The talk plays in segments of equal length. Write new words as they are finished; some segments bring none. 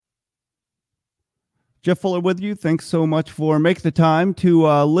Jeff Fuller with you. Thanks so much for making the time to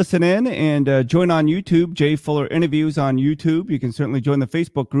listen in and join on YouTube. Jay Fuller Interviews on YouTube. You can certainly join the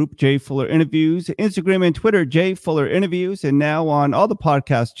Facebook group, Jay Fuller Interviews, Instagram and Twitter, Jay Fuller Interviews, and now on all the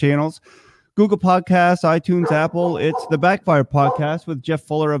podcast channels, Google Podcasts, iTunes, Apple. It's the Backfire Podcast with Jeff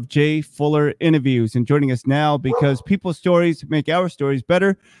Fuller of Jay Fuller Interviews. And joining us now, because people's stories make our stories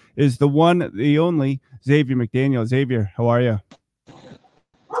better, is the one, the only, Xavier McDaniel. Xavier, how are you?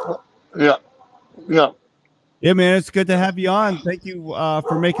 Yeah. Yeah, man, it's good to have you on. Thank you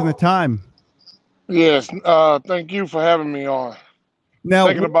for making the time. Yes. Thank you for having me on. Now,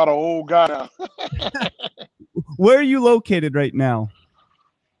 Thinking about an old guy now. Where are you located right now?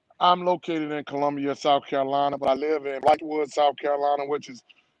 I'm located in Columbia, South Carolina, but I live in Blackwood, South Carolina, which is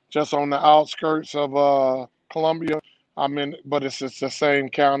just on the outskirts of Columbia. But it's the same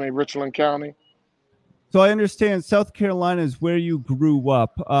county, Richland County. So I understand South Carolina is where you grew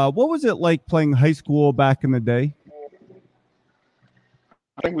up. What was it like playing high school back in the day?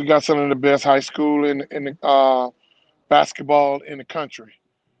 I think we got some of the best high school in the basketball in the country.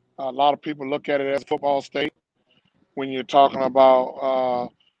 A lot of people look at it as a football state when you're talking about,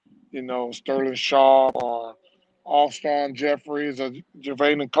 Sterling Sharp or Alston Jeffries or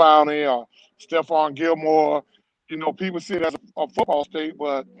Javaine Clowney or Stephon Gilmore. People see it as a football state,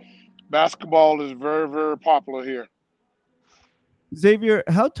 but basketball is very, very popular here. Xavier,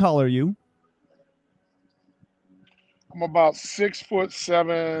 how tall are you? I'm about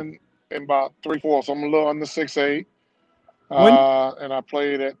 6'7" and about 3/4. So I'm a little under 6'8". And I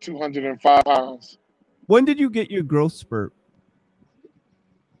played at 205 pounds. When did you get your growth spurt?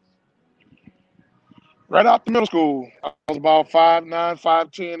 Right after middle school. I was about 5'9",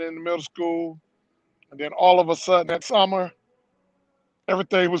 5'10" in the middle school. And then all of a sudden that summer,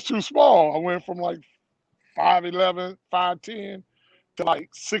 everything was too small. I went from like 5'11", 5'10" to like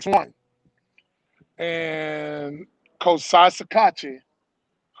 6'1". And Coach Sai Sakachi,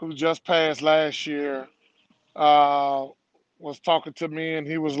 who just passed last year, was talking to me, and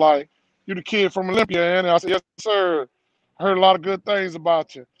he was like, "You the kid from Olympia?" And I said, "Yes, sir. I heard a lot of good things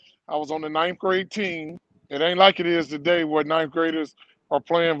about you." I was on the 9th grade team. It ain't like it is today where 9th graders are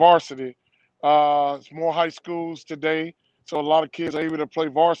playing varsity. It's more high schools today, so a lot of kids are able to play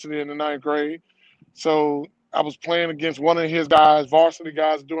varsity in the 9th grade. So I was playing against one of his guys, varsity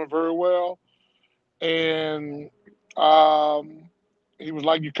guys, doing very well. And he was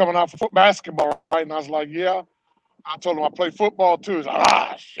like, "You coming out for basketball, right?" And I was like, "Yeah." I told him I play football too. He's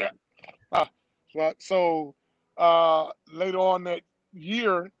like, shit. So later on that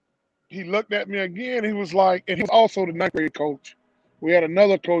year, he looked at me again. He was like, and he was also the 9th grade coach. We had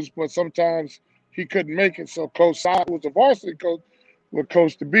another coach, but sometimes he couldn't make it. So Coach Sai, who was the varsity coach, would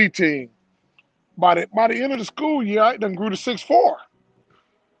coach the B team. By the end of the school year, I done grew to 6'4".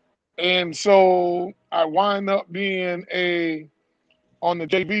 And so I wind up being on the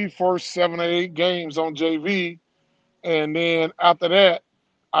JV first 7 or 8 games on JV. And then after that,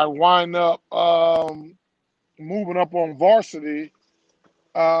 I wind up moving up on varsity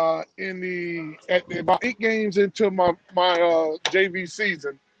at about 8 games into my JV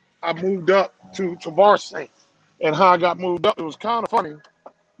season. I moved up to varsity. And how I got moved up, it was kind of funny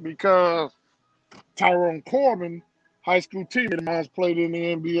because Tyrone Corbin, high school teammate of mine, played in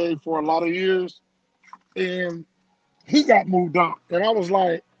the NBA for a lot of years. And he got moved up. And I was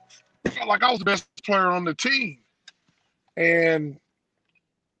like, I felt like I was the best player on the team. And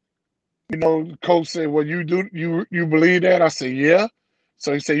coach said, "Well, you believe that?" I said, "Yeah."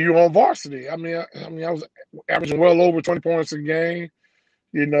 So he said, "You're on varsity." I was averaging well over 20 points a game.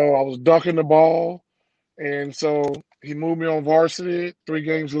 I was dunking the ball, and so he moved me on varsity. 3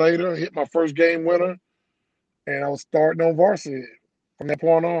 games later, I hit my first game winner, and I was starting on varsity from that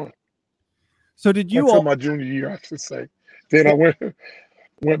point on. So did you until my junior year, I should say. Then I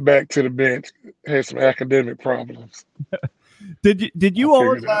went back to the bench, had some academic problems. Did you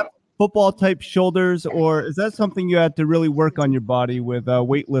always have football type shoulders, or is that something you had to really work on your body with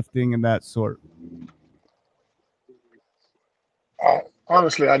weightlifting and that sort?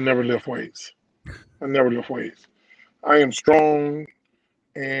 Honestly, I never lift weights. I am strong,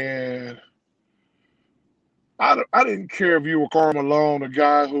 and I didn't care if you were Karl Malone, a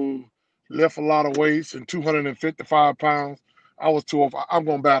guy who lift a lot of weights and 255 pounds. I was 205. I'm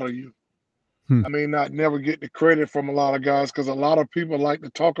going to battle you. I may not never get the credit from a lot of guys because a lot of people like to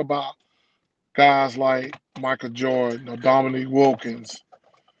talk about guys like Michael Jordan or Dominique Wilkins.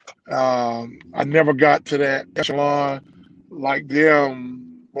 I never got to that echelon like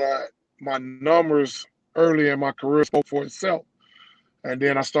them, but my numbers early in my career spoke for itself. And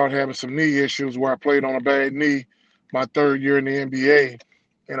then I started having some knee issues where I played on a bad knee my 3rd year in the NBA.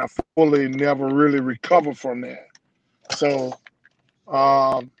 and I fully never really recovered from that. So,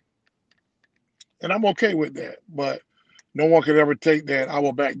 um, and I'm okay with that. But no one could ever take that. I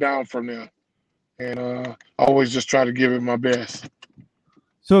will back down from there, and I always just try to give it my best.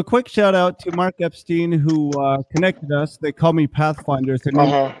 So a quick shout out to Mark Epstein who connected us. They call me Pathfinders, a Uh new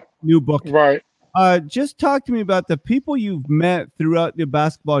huh. new book. Right. Just talk to me about the people you've met throughout the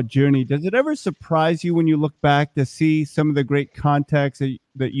basketball journey. Does it ever surprise you when you look back to see some of the great contacts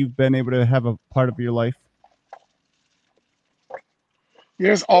that you've been able to have a part of your life?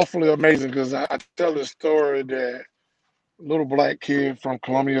 Yeah, it's awfully amazing because I tell this story that little black kid from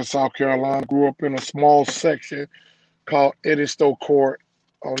Columbia, South Carolina, grew up in a small section called Edisto Court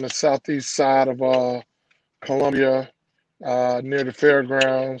on the southeast side of Columbia, near the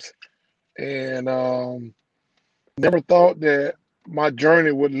fairgrounds, and never thought that my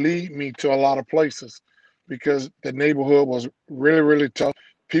journey would lead me to a lot of places because the neighborhood was really, really tough.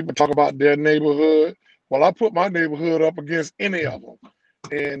 People talk about their neighborhood. Well, I put my neighborhood up against any of them.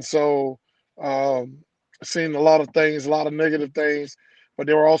 And so, um, seen a lot of things, a lot of negative things, but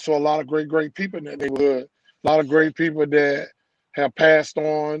there were also a lot of great, great people in that neighborhood. A lot of great people that have passed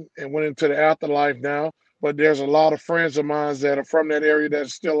on and went into the afterlife now. But there's a lot of friends of mine that are from that area that are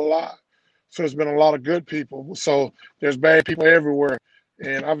still alive. So there's been a lot of good people. So there's bad people everywhere.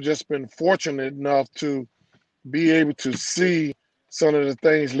 And I've just been fortunate enough to be able to see some of the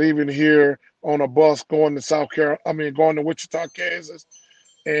things leaving here on a bus going to going to Wichita, Kansas,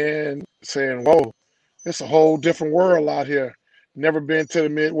 and saying, whoa, it's a whole different world out here. Never been to the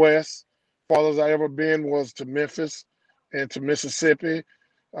Midwest. Farthest I ever been was to Memphis and to Mississippi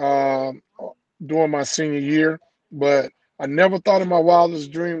um, during my senior year. But I never thought in my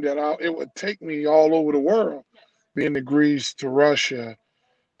wildest dream that it would take me all over the world, being to Greece, to Russia,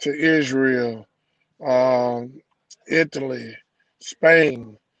 to Israel, um, Italy,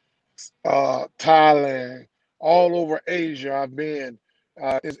 Spain, Thailand, all over Asia. I've been.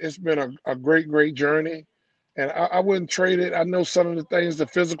 It's been a great, great journey, and I wouldn't trade it. I know some of the things, the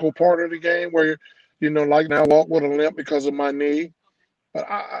physical part of the game, where like now, I walk with a limp because of my knee, but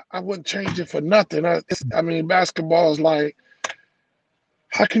I wouldn't change it for nothing. I mean, basketball is like,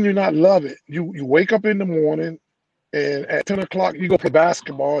 how can you not love it? You wake up in the morning, and at 10 o'clock you go play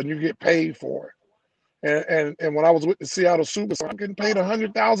basketball, and you get paid for it. And when I was with the Seattle Supersonics, I'm getting paid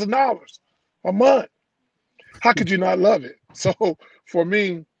 $100,000 a month. How could you not love it? So for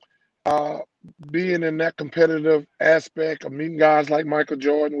me, uh, being in that competitive aspect of meeting guys like Michael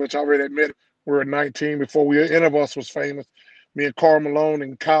Jordan, which I already admit we were 19 before any of us was famous. Me and Karl Malone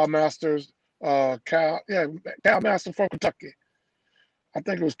and Kyle Masters, Kyle Masters from Kentucky. I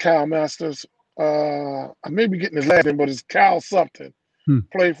think it was Kyle Masters. I may be getting his last name, but it's Kyle something. Hmm.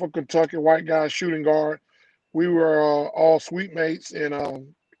 Played for Kentucky, white guy, shooting guard. We were all suite mates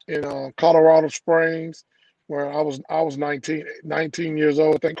in Colorado Springs, where I was 19 years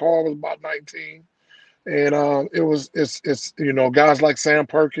old. I think Carl was about 19, and it's guys like Sam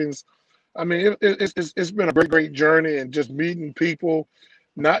Perkins. I mean, it's been a great, great journey, and just meeting people,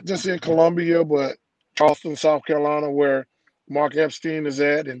 not just in Columbia, but Charleston, South Carolina, where Mark Epstein is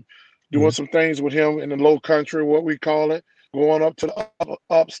at, and doing Mhm. some things with him in the Low Country, what we call it, going up to the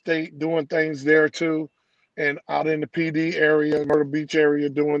upstate, doing things there too, and out in the PD area, Myrtle Beach area,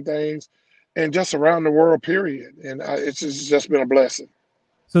 doing things, and just around the world, period. And it's just been a blessing.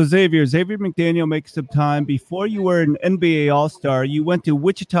 So Xavier McDaniel makes some time. Before you were an NBA All-Star, you went to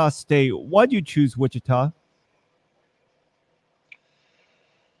Wichita State. Why'd you choose Wichita?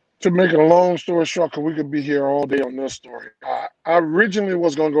 To make a long story short, because we could be here all day on this story, I originally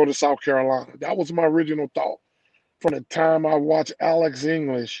was going to go to South Carolina. That was my original thought from the time I watched Alex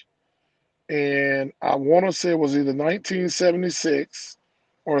English. And I want to say it was either 1976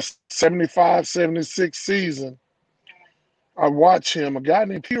 or 75, 76 season. I watched him, a guy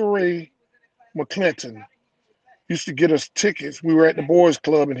named Peter Ray McClinton used to get us tickets. We were at the boys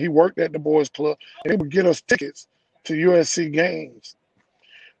club and he worked at the boys club, and he would get us tickets to USC games.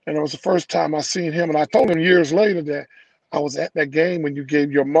 And it was the first time I seen him. And I told him years later that I was at that game when you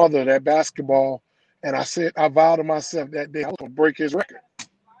gave your mother that basketball. And I said, I vowed to myself that day I was going to break his record.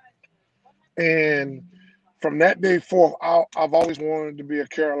 And from that day forth, I've always wanted to be a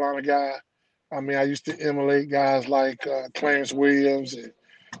Carolina guy. I mean, I used to emulate guys like Clarence Williams and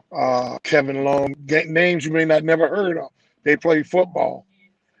Kevin Long, names you may not never heard of. They played football.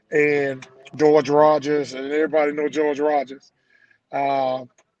 And George Rogers, and everybody know George Rogers. Uh,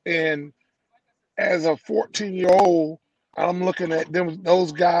 and as a 14-year-old, I'm looking at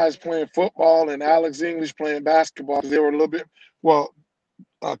those guys playing football and Alex English playing basketball. They were a little bit, well,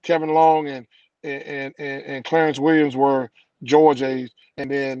 Kevin Long and Clarence Williams were George age, And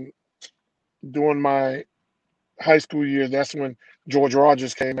then during my high school year, that's when George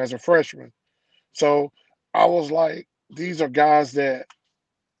Rogers came as a freshman. So I was like, these are guys that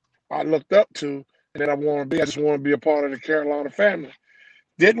I looked up to and that I want to be. I just want to be a part of the Carolina family.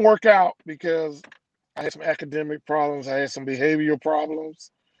 Didn't work out because I had some academic problems. I had some behavioral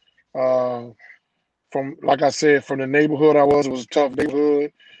problems. Uh, from, like I said, from the neighborhood I was, it was a tough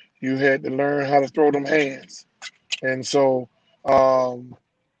neighborhood. You had to learn how to throw them hands. And so um,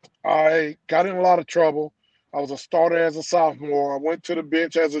 I got in a lot of trouble. I was a starter as a sophomore. I went to the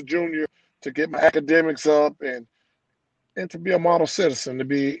bench as a junior to get my academics up and to be a model citizen, to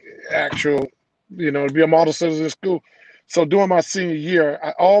be actual, to be a model citizen in school. So during my senior year,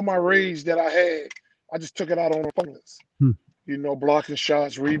 all my rage that I had, I just took it out on opponents. Hmm. Blocking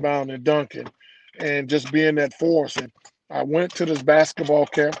shots, rebounding, dunking, and just being that force. And I went to this basketball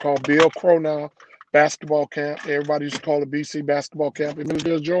camp called Bill Cronow basketball camp. Everybody used to call it BC basketball camp in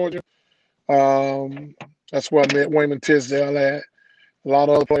Millsville, Georgia. Um, that's where I met Wayman Tisdale at. A lot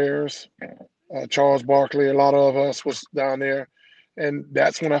of other players, Charles Barkley, a lot of us was down there. And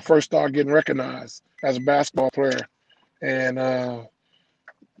that's when I first started getting recognized as a basketball player. And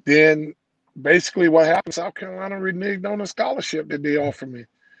then basically what happened, South Carolina reneged on a scholarship that they offered me.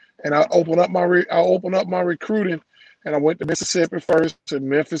 And I opened up my recruiting, and I went to Mississippi first, to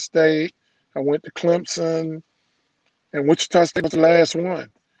Memphis State. I went to Clemson, and Wichita State was the last one.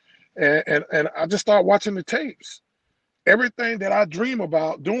 And I just started watching the tapes. Everything that I dream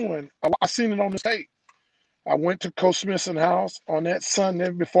about doing, I seen it on the tape. I went to Coach Smith's house on that Sunday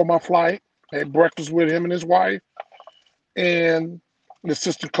before my flight. I had breakfast with him and his wife, and the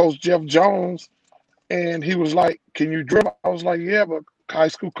assistant coach Jeff Jones. And he was like, "Can you dribble?" I was like, "Yeah, but high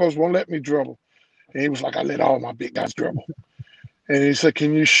school coach won't let me dribble." And he was like, "I let all my big guys dribble." And he said,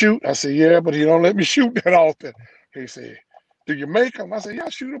 "Can you shoot?" I said, "Yeah, but he don't let me shoot that often." He said, "Do you make them?" I said, "Yeah, I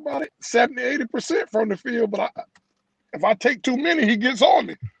shoot about 70, 80% from the field, but if I take too many, he gets on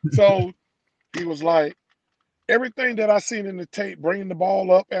me." So he was like, everything that I seen in the tape, bringing the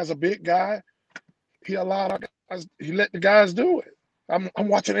ball up as a big guy, he allowed our guys, he let the guys do it. I'm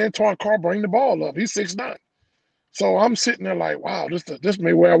watching Antoine Carr bring the ball up. He's 6'9". So I'm sitting there like, wow, this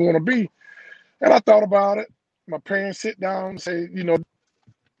may where I want to be. And I thought about it. My parents sit down and say, you know,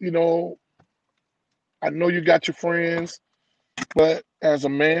 I know you got your friends, but as a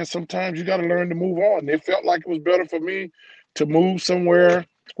man, sometimes you got to learn to move on. It felt like it was better for me to move somewhere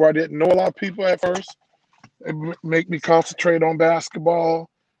where I didn't know a lot of people at first. It make me concentrate on basketball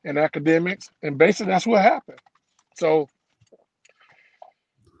and academics, and basically that's what happened. So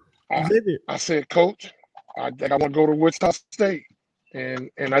I said, "Coach, I think I want to go to Wichita State," and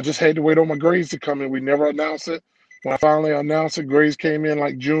I just had to wait on my grades to come in. We never announced it. When I finally announced it, grades came in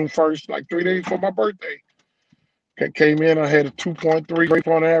like June 1st, like 3 days before my birthday. Came in, I had a 2.3 grade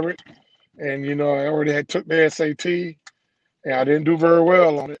point average, and I already had took the SAT, and I didn't do very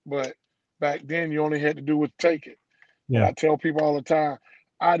well on it. But back then, you only had to do was take it. Yeah. And I tell people all the time,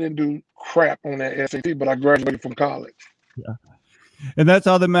 I didn't do crap on that SAT, but I graduated from college. Yeah. And that's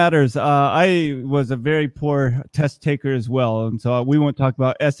all that matters. I was a very poor test taker as well, and so we won't talk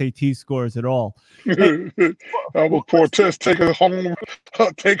about SAT scores at all. Hey, I'm a poor test taker, homework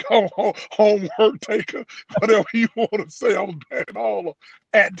taker, whatever you want to say. I was bad at all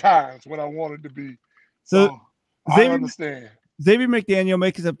at times when I wanted to be. So I understand. Xavier McDaniel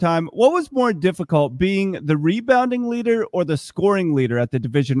making up time. What was more difficult, being the rebounding leader or the scoring leader at the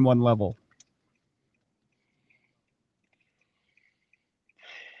Division I level?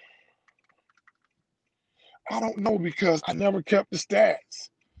 I don't know because I never kept the stats.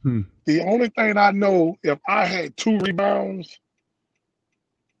 The only thing I know, if I had 2 rebounds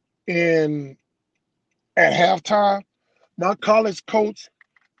at halftime, my college coach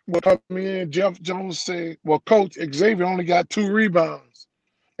would come in. Jeff Jones said, "Well, Coach, Xavier only got 2 rebounds."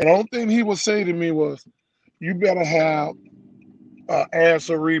 And the only thing he would say to me was, "You better have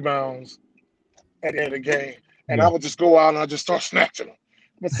answer rebounds at the end of the game." And I would just go out and I just start snatching them.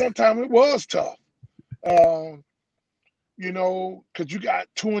 But sometimes it was tough. Because you got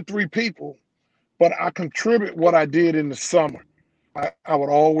 2 and 3 people, but I contribute what I did in the summer. I would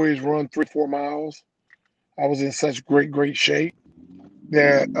always run 3-4 miles. I was in such great shape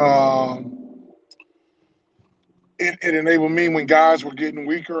that it enabled me, when guys were getting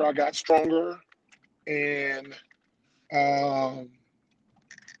weaker, I got stronger. And I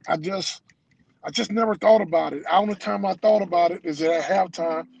just never thought about it. The only time I thought about it is at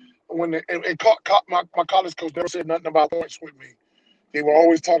halftime when my college coach never said nothing about points with me. He would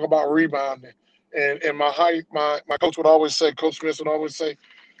always talk about rebounding. And my coach would always say, Coach Smith would always say,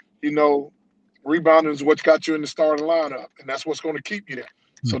 Rebounding is what got you in the starting lineup, and that's what's going to keep you there.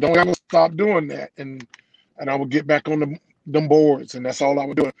 So don't ever stop doing that. And I would get back on them boards, and that's all I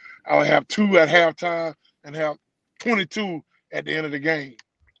would do. I would have 2 at halftime and have 22 at the end of the game.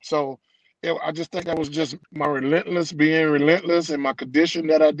 So I just think that was just my being relentless, and my condition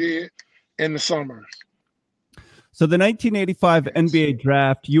that I did in the summers. So the 1985 NBA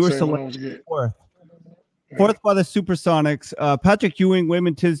draft, you were selected fourth by the Supersonics. Patrick Ewing,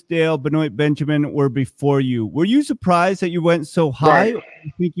 Wayman Tisdale, Benoit Benjamin were before you. Were you surprised that you went so high? Right. Or do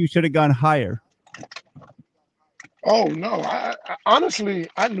you think you should have gone higher? Oh, no. I honestly,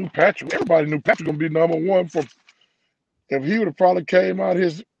 I knew Patrick. Everybody knew Patrick was going to be number 1. If he would have probably came out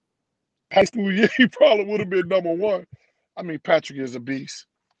his high school year, he probably would have been number 1. I mean, Patrick is a beast.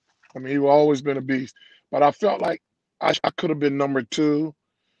 I mean, he's always been a beast. But I felt like I could have been number 2.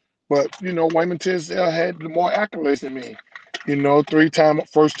 But, Wayman Tisdale had more accolades than me. 3-time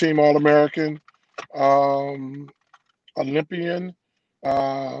first-team All-American, Olympian,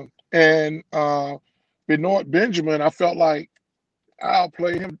 and Benoit Benjamin, I felt like I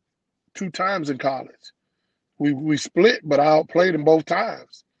outplayed him 2 times in college. We split, but I outplayed him both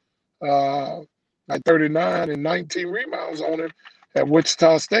times. Like 39 and 19 rebounds on him at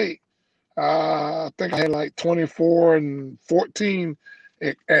Wichita State. I think I had like 24 and 14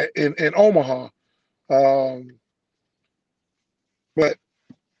 in Omaha. But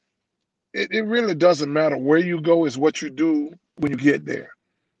it really doesn't matter where you go, is what you do when you get there.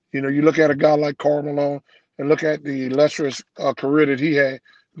 You look at a guy like Karl Malone and look at the illustrious career that he had,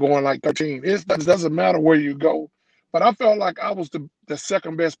 going like 13. It doesn't matter where you go. But I felt like I was the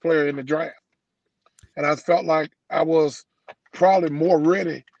second best player in the draft. And I felt like I was probably more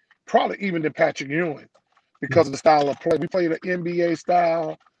ready, probably even than Patrick Ewing, because of the style of play. We played an NBA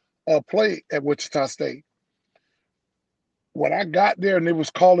style of play at Wichita State. When I got there and they was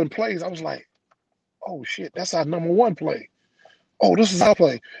calling plays, I was like, oh, shit, that's our number 1 play. Oh, this is our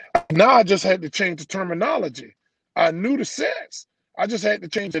play. Now I just had to change the terminology. I knew the sets. I just had to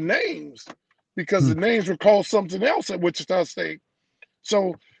change the names because the names were called something else at Wichita State.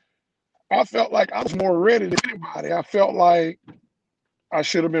 So I felt like I was more ready than anybody. I felt like I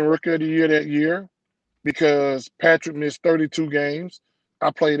should have been Rookie of the Year that year because Patrick missed 32 games.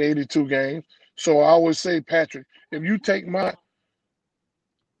 I played 82 games. So I always say, Patrick, if you take my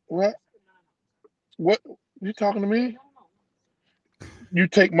 – what? You talking to me? You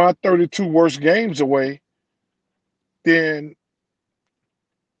take my 32 worst games away, then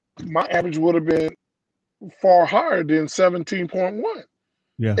my average would have been far higher than 17.1.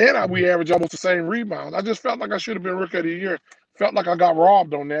 Yeah. And we averaged almost the same rebounds. I just felt like I should have been Rookie of the Year. Felt like I got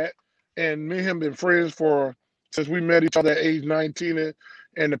robbed on that. And me and him been friends since we met each other at age 19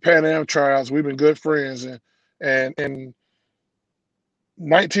 and the Pan Am trials. We've been good friends. And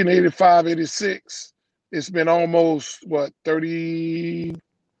 1985, 86, it's been almost, 30 years,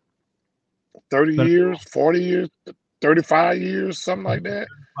 40 years, 35 years, something like that,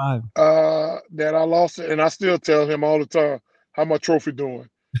 that I lost it. And I still tell him all the time, how my trophy doing?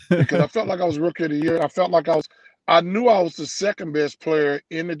 Because I felt like I was Rookie of the Year. I felt like I knew I was the second best player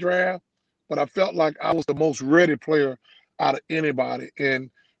in the draft, but I felt like I was the most ready player out of anybody. And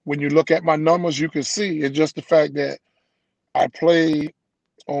when you look at my numbers, you can see it's just the fact that I played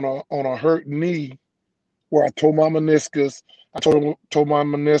on a hurt knee where I tore my meniscus. I tore my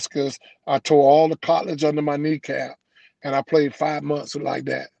meniscus. I tore all the cartilage under my kneecap, and I played 5 months like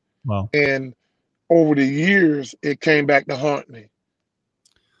that. Wow. And over the years, it came back to haunt me.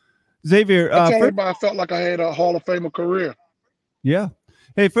 Xavier, I felt like I had a Hall of Famer career. Yeah.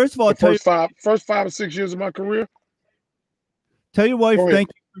 Hey, first of all, first 5 or 6 years of my career. Tell your wife thank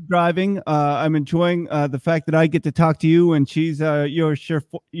you for driving. I'm enjoying the fact that I get to talk to you, and she's your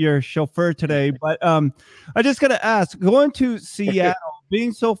chauffeur today. But I just got to ask, going to Seattle,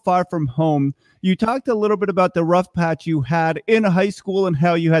 being so far from home, you talked a little bit about the rough patch you had in high school and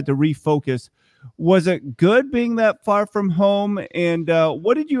how you had to refocus. Was it good being that far from home? And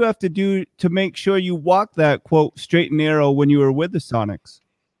what did you have to do to make sure you walked that, quote, straight and narrow when you were with the Sonics?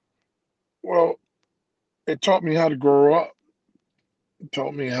 Well, it taught me how to grow up. It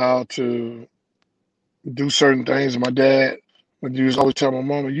taught me how to do certain things. My dad would always tell my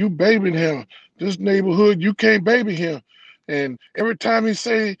mama, you babying him. This neighborhood, you can't baby him. And every time he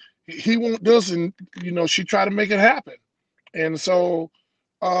say he won't this, and, she tried to make it happen. And so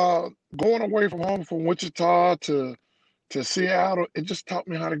going away from home, from Wichita to Seattle, it just taught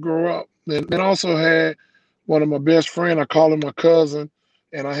me how to grow up. And also had one of my best friends, I call him my cousin,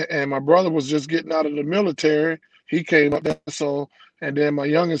 and my brother was just getting out of the military. He came up there, and then my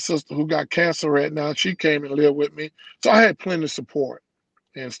youngest sister who got cancer right now, she came and lived with me. So I had plenty of support.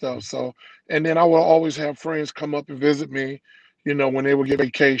 and stuff. So, and then I will always have friends come up and visit me, when they would get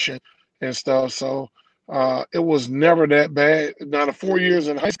vacation and stuff. So it was never that bad. Now the 4 years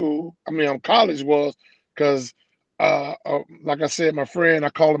in high school, college was because, like I said, my friend, I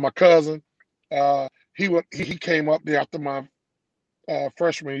called him my cousin. He came up there after my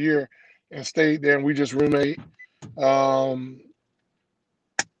freshman year and stayed there, and we just roommate. Um,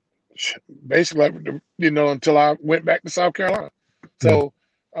 Basically, until I went back to South Carolina. So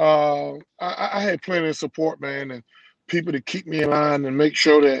I had plenty of support, man, and people to keep me in line and make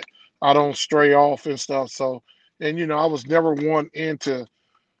sure that I don't stray off and stuff. So, and I was never one into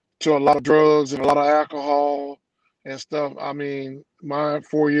a lot of drugs and a lot of alcohol and stuff. My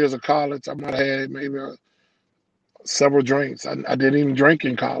 4 years of college, I might have had maybe several drinks. I didn't even drink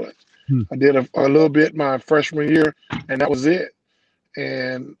in college. Hmm. I did a little bit my freshman year, and that was it.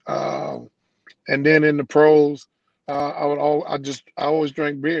 And then in the pros, I always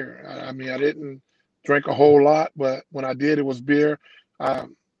drank beer. I didn't drink a whole lot, but when I did, it was beer.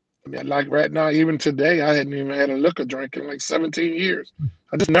 Like right now, even today, I hadn't even had a liquor drink in like 17 years.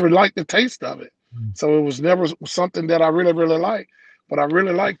 I just never liked the taste of it. So it was never something that I really, really liked. But I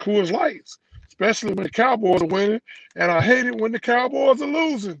really like Coors Lights, especially when the Cowboys are winning. And I hate it when the Cowboys are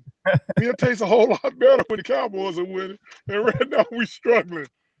losing. Beer tastes a whole lot better when the Cowboys are winning. And right now, we're struggling.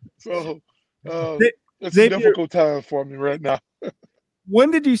 So it's a Xavier, difficult time for me right now.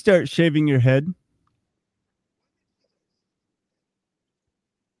 when did you start shaving your head?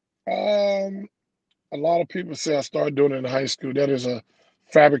 A lot of people say I started doing it in high school. That is a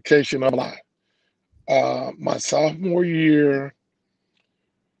fabrication of a lie. My sophomore year,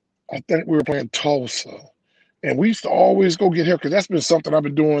 I think we were playing Tulsa, and we used to always go get hair because that's been something I've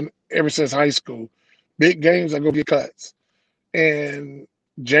been doing ever since high school. Big games, I go get cuts. And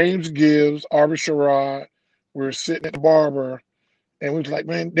James Gibbs, Arbor Sherrod, we were sitting at the barber, and we was like,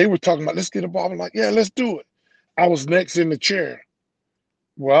 man, they were talking about, let's get a barber. I'm like, yeah, let's do it. I was next in the chair.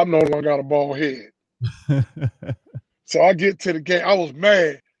 Well, I'm the only one got a bald head. So I get to the game. I was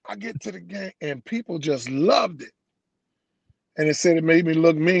mad. I get to the game, and people just loved it. And it said it made me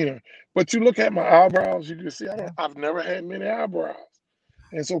look meaner. But you look at my eyebrows, you can see I've never had many eyebrows.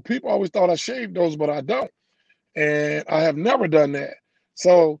 And so people always thought I shaved those, but I don't. And I have never done that.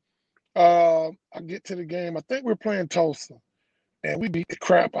 So I get to the game. I think we're playing Tulsa, and we beat the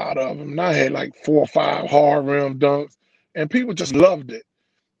crap out of them. And I had like 4 or 5 hard rim dunks, and people just loved it.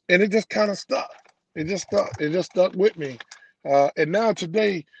 And it just kind of stuck. It just stuck. It just stuck with me. And now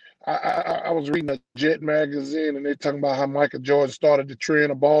today, I was reading a Jet magazine, and they're talking about how Michael Jordan started the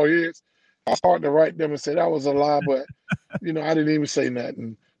trend of bald heads. I started to write them and say that was a lie, but I didn't even say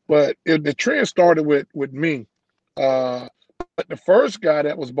nothing. But the trend started with me. But the first guy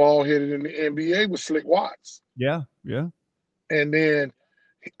that was bald headed in the NBA was Slick Watts. Yeah. And then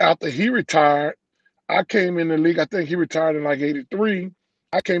after he retired, I came in the league. I think he retired in like '83.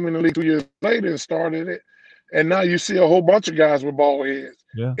 I came in the league 2 years later and started it. And now you see a whole bunch of guys with bald heads.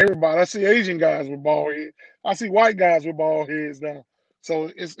 Yeah. Everybody. I see Asian guys with bald heads. I see white guys with bald heads now.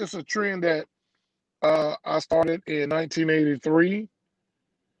 So it's a trend that I started in 1983.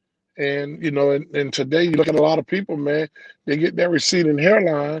 And, and today you look at a lot of people, man, they get that receding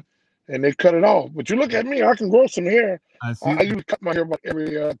hairline and they cut it off. But you look at me, I can grow some hair. I see. I usually cut my hair about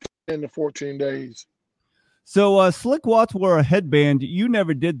every 10 to 14 days. So Slick Watts wore a headband. You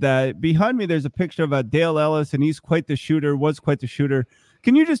never did that. Behind me, there's a picture of Dale Ellis, and he's quite the shooter, was quite the shooter.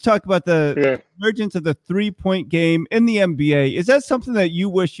 Can you just talk about the emergence of the three-point game in the NBA? Is that something that you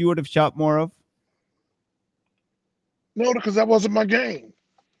wish you would have shot more of? No, because that wasn't my game.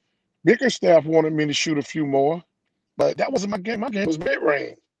 Bickerstaff wanted me to shoot a few more, but that wasn't my game. My game was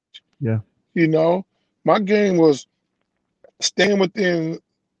mid-range. Yeah. My game was staying within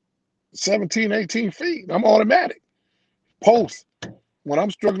 17, 18 feet. I'm automatic. Post. When I'm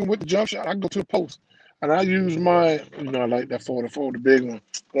struggling with the jump shot, I go to the post. And I use my, I like that 44, the big one.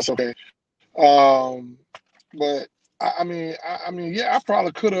 That's okay. But yeah, I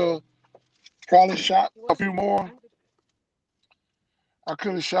probably could have shot a few more. I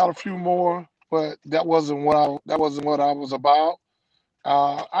could have shot a few more, but that wasn't what I was about.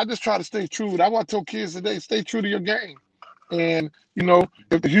 I just try to stay true. That's what I tell kids today: stay true to your game. And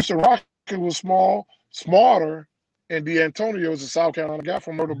if the Houston Rockets was smarter, and D'Antonio is a South Carolina guy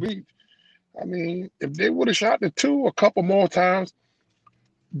from Myrtle Beach, if they would have shot the two a couple more times,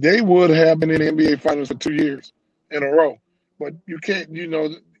 they would have been in the NBA Finals for 2 years in a row. But you can't,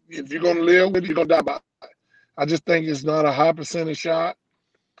 if you're gonna live with it, you're gonna die by it. I just think it's not a high percentage shot.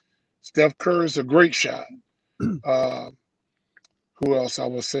 Steph Curry is a great shot. Who else I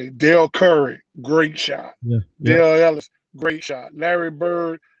would say? Dale Curry, great shot. Yeah. Dale Ellis, great shot. Larry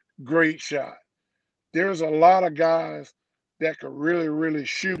Bird, great shot. There's a lot of guys that could really, really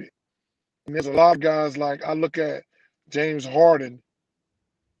shoot it. And there's a lot of guys like I look at James Harden,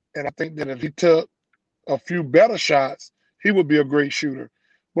 and I think that if he took a few better shots, he would be a great shooter.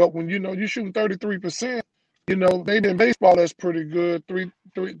 But when you're shooting 33%, maybe in baseball that's pretty good. Batting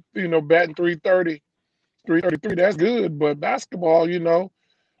 330, 333, that's good. But basketball, you look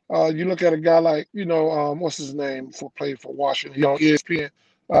at a guy like, what's his name played for Washington, he on ESPN.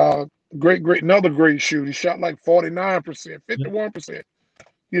 Another great shooter. He shot like 49%,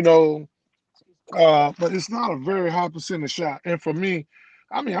 51%, but it's not a very high percentage shot. And for me,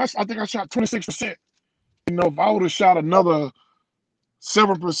 I think I shot 26%. If I would have shot another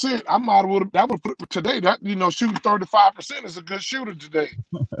 7%, that would put today that shooting 35% is a good shooter today.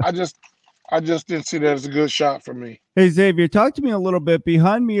 I just didn't see that as a good shot for me. Hey, Xavier, talk to me a little bit.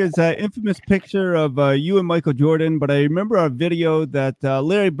 Behind me is that infamous picture of you and Michael Jordan, but I remember a video that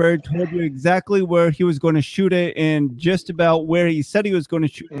Larry Bird told you exactly where he was going to shoot it and just about where he said he was going to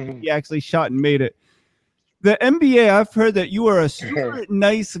shoot it. He actually shot and made it. The NBA, I've heard that you are a super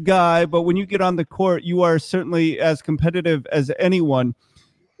nice guy, but when you get on the court, you are certainly as competitive as anyone.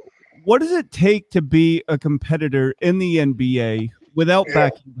 What does it take to be a competitor in the NBA without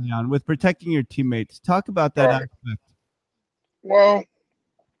backing down, with protecting your teammates? Talk about that aspect. Well,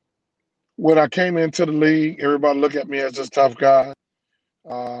 when I came into the league, everybody looked at me as this tough guy,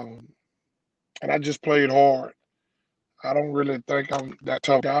 and I just played hard. I don't really think I'm that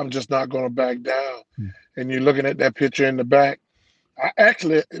tough guy. I'm just not going to back down. And you're looking at that picture in the back.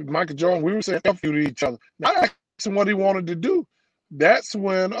 Michael Jordan, we were saying F you to each other. I asked him what he wanted to do. That's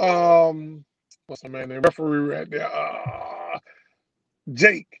when, what's the man name? Referee right there.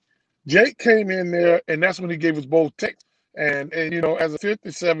 Jake came in there, and that's when he gave us both texts. And as a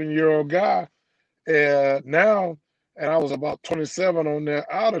 57-year-old guy, now, and I was about 27 on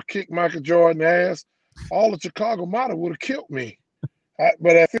there, I would have kicked Michael Jordan's ass. All of Chicago Model would have killed me.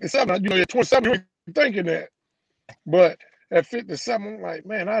 But at 57, at 27, you ain't thinking that. But at 57, I'm like,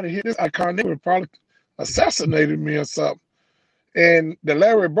 man, I'd have hit this icon. They would have probably assassinated me or something. And the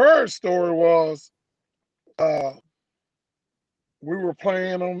Larry Bird story was, we were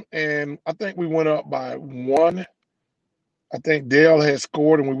playing them, and I think we went up by 1. I think Dale had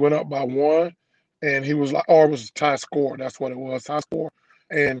scored, and we went up by 1. And he was like, it was a tie score. That's what it was, tie score.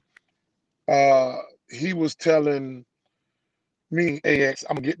 And he was telling me, AX,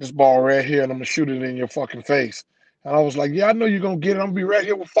 I'm going to get this ball right here, and I'm going to shoot it in your fucking face. And I was like, yeah, I know you're going to get it. I'm going to be right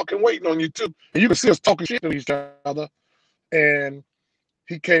here. We're fucking waiting on you, too. And you can see us talking shit to each other. And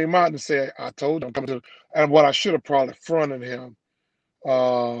he came out and said, I told you I'm coming to. And what I should have probably fronted him.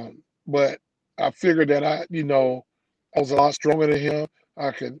 But I figured that I was a lot stronger than him.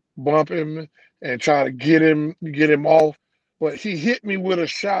 I could bump him and try to get him off. But he hit me with a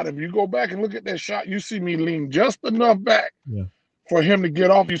shot. If you go back and look at that shot, you see me lean just enough back for him to get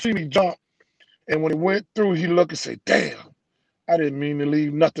off. You see me jump. And when it went through, he looked and said, damn, I didn't mean to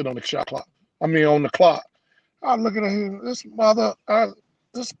leave nothing on the shot clock. On the clock. I was looking at him, this mother, I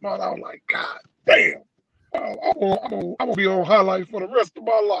was like, God damn. I'm gonna be on highlight for the rest of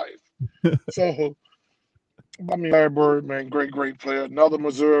my life. So, Larry Bird, man, great player. Another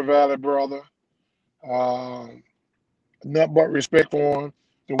Missouri Valley brother. Nothing but respect for him.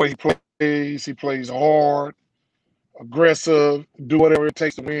 The way he plays hard, aggressive, do whatever it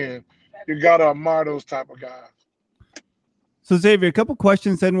takes to win. You gotta admire those type of guys. So, Xavier, a couple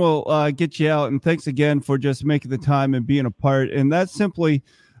questions, then we'll get you out. And thanks again for just making the time and being a part. And that's simply,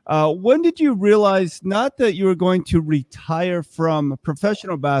 when did you realize not that you were going to retire from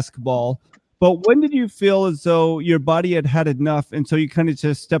professional basketball, but when did you feel as though your body had enough, and so you kind of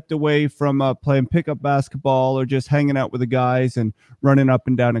just stepped away from playing pickup basketball or just hanging out with the guys and running up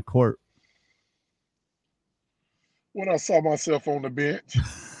and down a court? When I saw myself on the bench.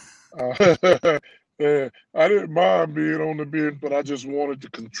 I didn't mind being on the bench, but I just wanted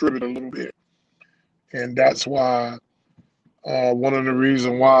to contribute a little bit. And that's why, one of the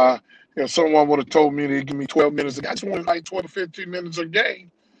reasons why, if someone would have told me they'd give me 12 minutes, I just wanted like 12 to 15 minutes a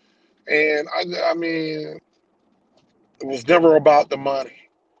game. And I mean, it was never about the money.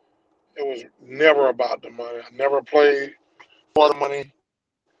 It was never about the money. I never played for the money.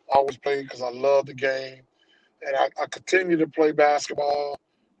 I always played because I love the game. And I continue to play basketball,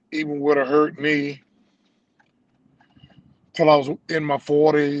 even with a hurt knee, till I was in my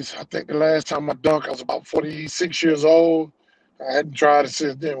 40s. I think the last time I dunked, I was about 46 years old. I hadn't tried it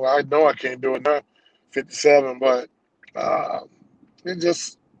since then. Well, I know I can't do it now, 57, but it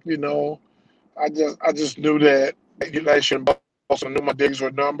just, I just knew that regulation, also knew my days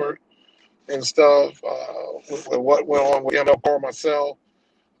were numbered and stuff. with what went on with ML myself.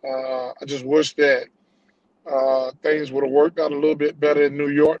 I just wish that things would have worked out a little bit better in New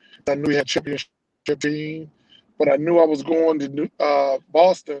York. I knew we had a championship team, but I knew I was going to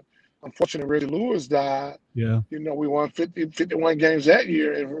Boston. Unfortunately, Reggie Lewis died. Yeah. You know, we won 51 games that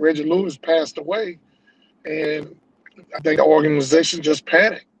year, and Reggie Lewis passed away. And I think the organization just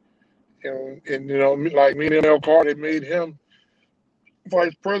panicked. And you know, like me and ML Carter, they made him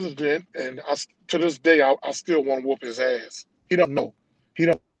vice president, and to this day, I still want to whoop his ass. He don't know. He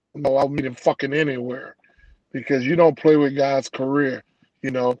don't know. I'll meet him fucking anywhere because you don't play with guys' career,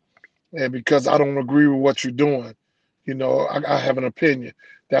 you know, and because I don't agree with what you're doing, you know, I have an opinion.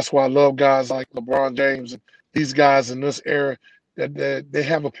 That's why I love guys like LeBron James and these guys in this era that they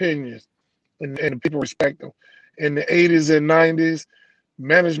have opinions and people respect them. In the 80s and 90s,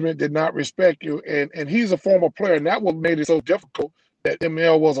 management did not respect you, and he's a former player, and that what made it so difficult that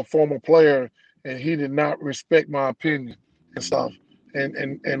ML was a former player and he did not respect my opinion and stuff,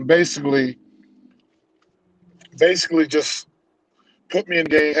 and basically just put me in the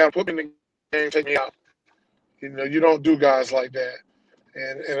game, put me in the game, take me out. You know, you don't do guys like that.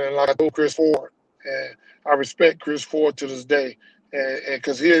 And like I told Chris Ford, and I respect Chris Ford to this day, and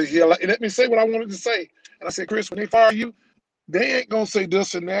because he let me say what I wanted to say, and I said, Chris, when they fire you, they ain't gonna say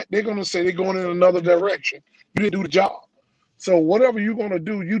this and that. They're gonna say they're going in another direction. You didn't do the job. So whatever you're gonna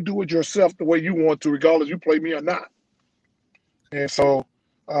do, you do it yourself the way you want to, regardless you play me or not. And so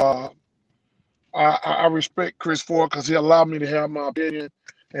I respect Chris Ford because he allowed me to have my opinion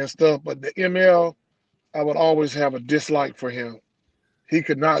and stuff. But the ML, I would always have a dislike for him. He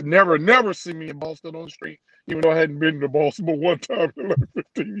could never see me in Boston on the street, even though I hadn't been to Boston but one time in like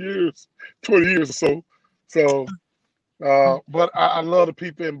 15 years, 20 years or so. So, but I love the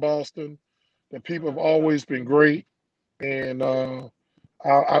people in Boston. The people have always been great, and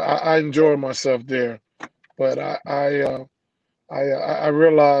I enjoy myself there. But I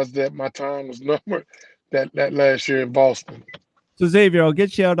realized that my time was numbered that last year in Boston. So, Xavier, I'll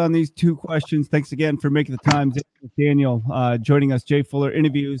get you out on these two questions. Thanks again for making the time. Xavier McDaniel joining us, Jay Fuller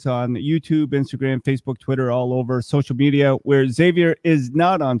interviews on YouTube, Instagram, Facebook, Twitter, all over social media, where Xavier is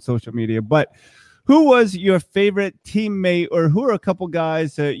not on social media. But who was your favorite teammate, or who are a couple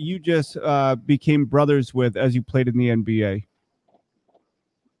guys that you just became brothers with as you played in the NBA?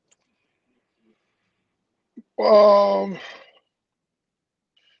 When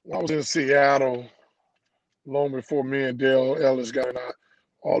I was in Seattle, long before me and Dale Ellis got in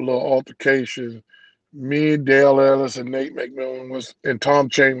our little altercation, me, Dale Ellis, and Nate McMillan and Tom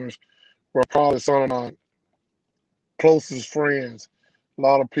Chambers were probably some of my closest friends. A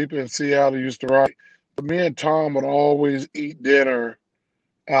lot of people in Seattle used to write, but me and Tom would always eat dinner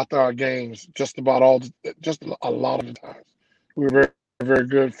after our games, just a lot of the times. We were very, very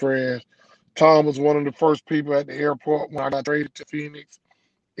good friends. Tom was one of the first people at the airport when I got traded to Phoenix,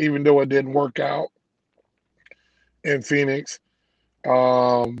 even though it didn't work out in Phoenix.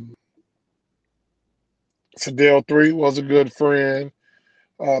 Sadell 3 was a good friend.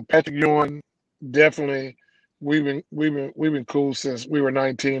 Patrick Ewing, definitely. We've been cool since we were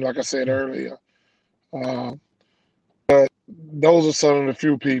 19, like I said earlier. But those are some of the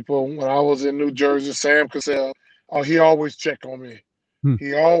few people. When I was in New Jersey, Sam Cassell, he always checked on me.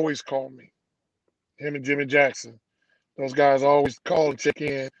 He always called me. Him and Jimmy Jackson. Those guys always call and check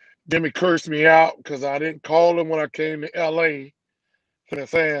in. Jimmy cursed me out because I didn't call him when I came to L.A. for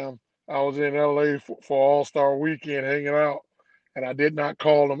Sam. I was in L.A. for All-Star Weekend hanging out, and I did not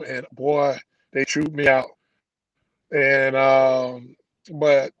call them. And, boy, they chewed me out. And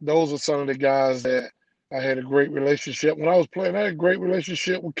but those are some of the guys that I had a great relationship. When I was playing, I had a great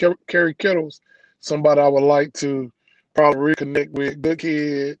relationship with Kerry Kittles, somebody I would like to probably reconnect with. Good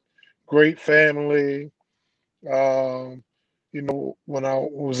kid, great family. You know, when I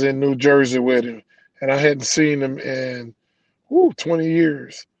was in New Jersey with him, and I hadn't seen him in 20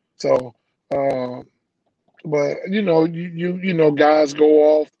 years. So, but you know, guys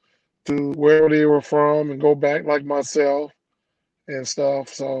go off to where they were from and go back like myself and stuff.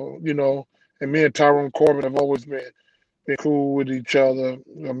 So, you know, and me and Tyrone Corbin have always been cool with each other.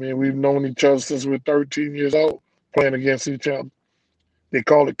 I mean, we've known each other since we were 13 years old, playing against each other. They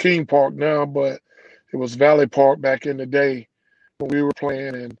call it King Park now, but it was Valley Park back in the day when we were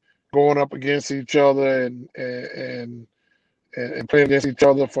playing and going up against each other and playing against each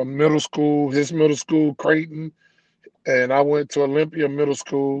other from middle school, his middle school, Creighton, and I went to Olympia Middle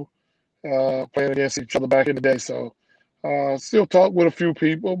School, playing against each other back in the day. So still talk with a few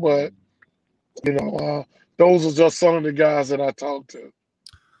people, but, you know, those are just some of the guys that I talk to.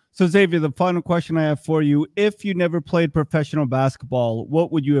 So, Xavier, the final question I have for you, if you never played professional basketball,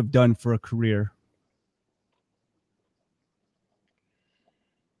 what would you have done for a career?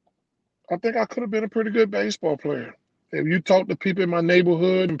 I think I could have been a pretty good baseball player. If you talk to people in my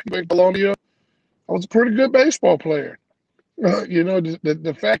neighborhood and people in Columbia, I was a pretty good baseball player.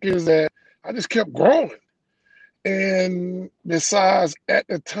 The fact is that I just kept growing. And besides, at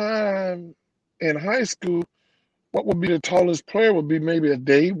the time in high school, what would be the tallest player would be maybe a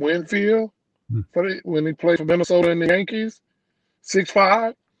Dave Winfield when he played for Minnesota and the Yankees,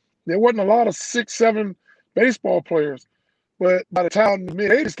 6'5". There wasn't a lot of 6'7" baseball players. But by the time the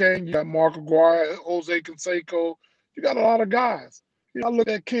mid-'80s came, you got Mark Aguirre, Jose Canseco. You got a lot of guys. I looked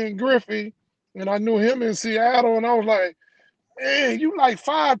at Ken Griffey, and I knew him in Seattle, and I was like, man, you like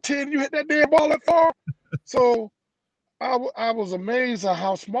 5'10", you hit that damn ball that far? So I was amazed at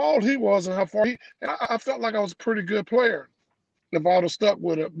how small he was and how far and I felt like I was a pretty good player if I would have stuck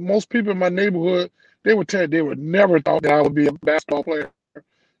with it. Most people in my neighborhood, they would tell you they would never thought that I would be a basketball player.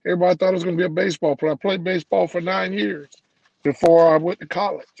 Everybody thought I was going to be a baseball player. I played baseball for 9 years before I went to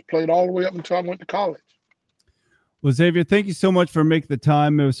college. Played all the way up until I went to college. Well, Xavier, thank you so much for making the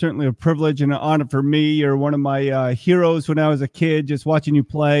time. It was certainly a privilege and an honor for me. You're one of my heroes when I was a kid, just watching you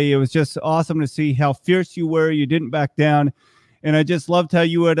play. It was just awesome to see how fierce you were. You didn't back down. And I just loved how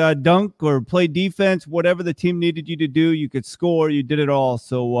you would dunk or play defense, whatever the team needed you to do. You could score. You did it all.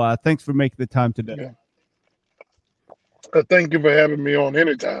 So thanks for making the time today. Yeah. Thank you for having me on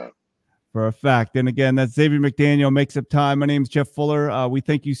anytime. For a fact. And again, that's Xavier McDaniel, Makes Up Time. My name's Jeff Fuller. We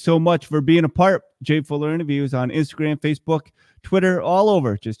thank you so much for being a part. Jay Fuller Interviews on Instagram, Facebook, Twitter, all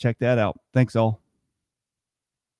over. Just check that out. Thanks all.